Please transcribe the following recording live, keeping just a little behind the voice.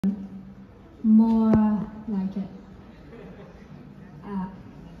more like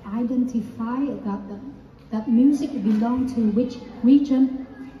identify that music belongs to which region.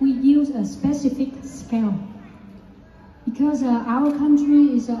 We use a specific scale because our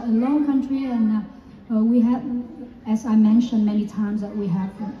country is a long country, and we have, as I mentioned many times, that we have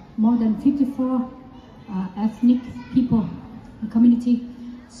more than 54 ethnic people community.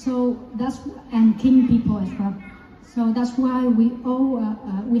 So that's, and king people as well. So that's why we all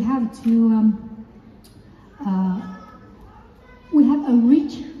we have to we have a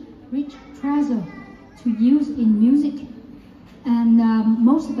rich treasure to use in music. And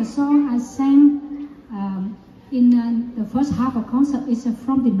most of the song I sang in the first half of concert is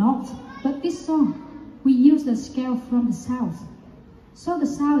from the north, but this song we use the scale from the south. So the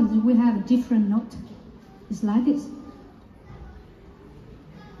south, we have a different note. It's like this.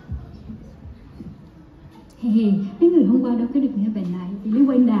 Hey, mấy người hôm qua đâu có được nghe bài này thì Lý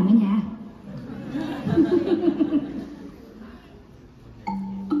quên đàn ở nhà.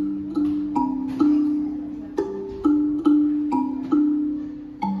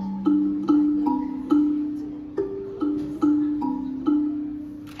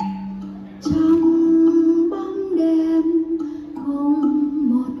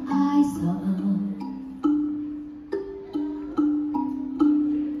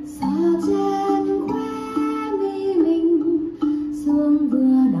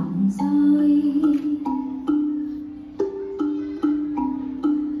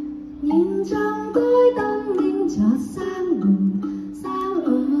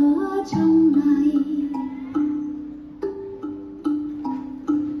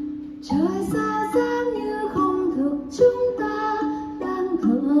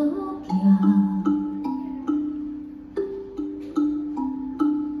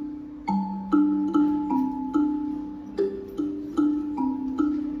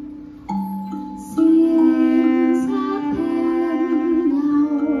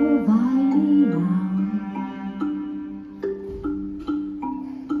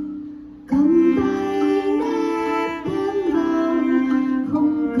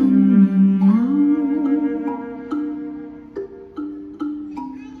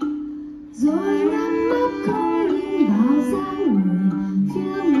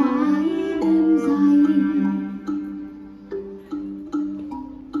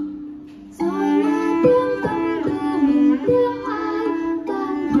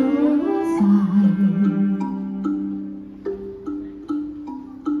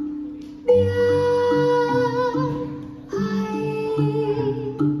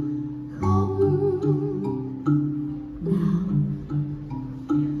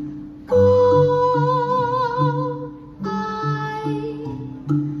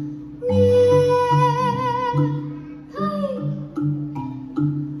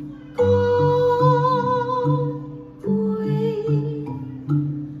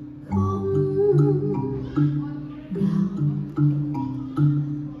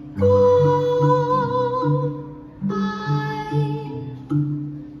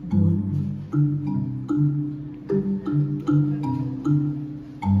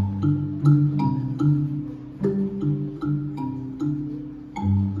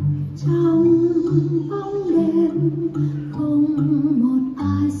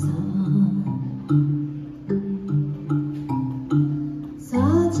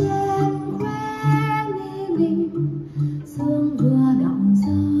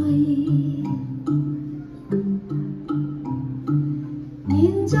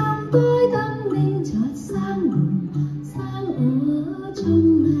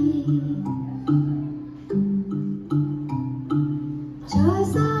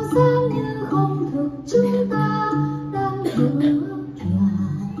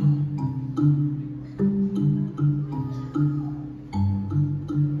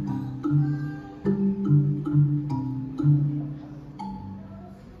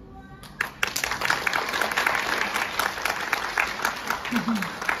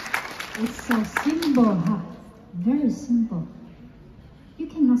 It's so simple, huh? Very simple. You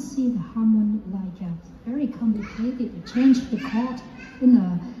cannot see the harmony like very complicated. You change the chord in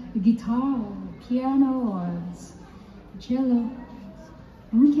a guitar or piano or cello,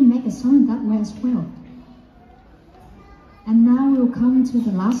 and we can make a song that way as well. And now we'll come to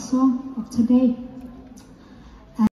the last song of today.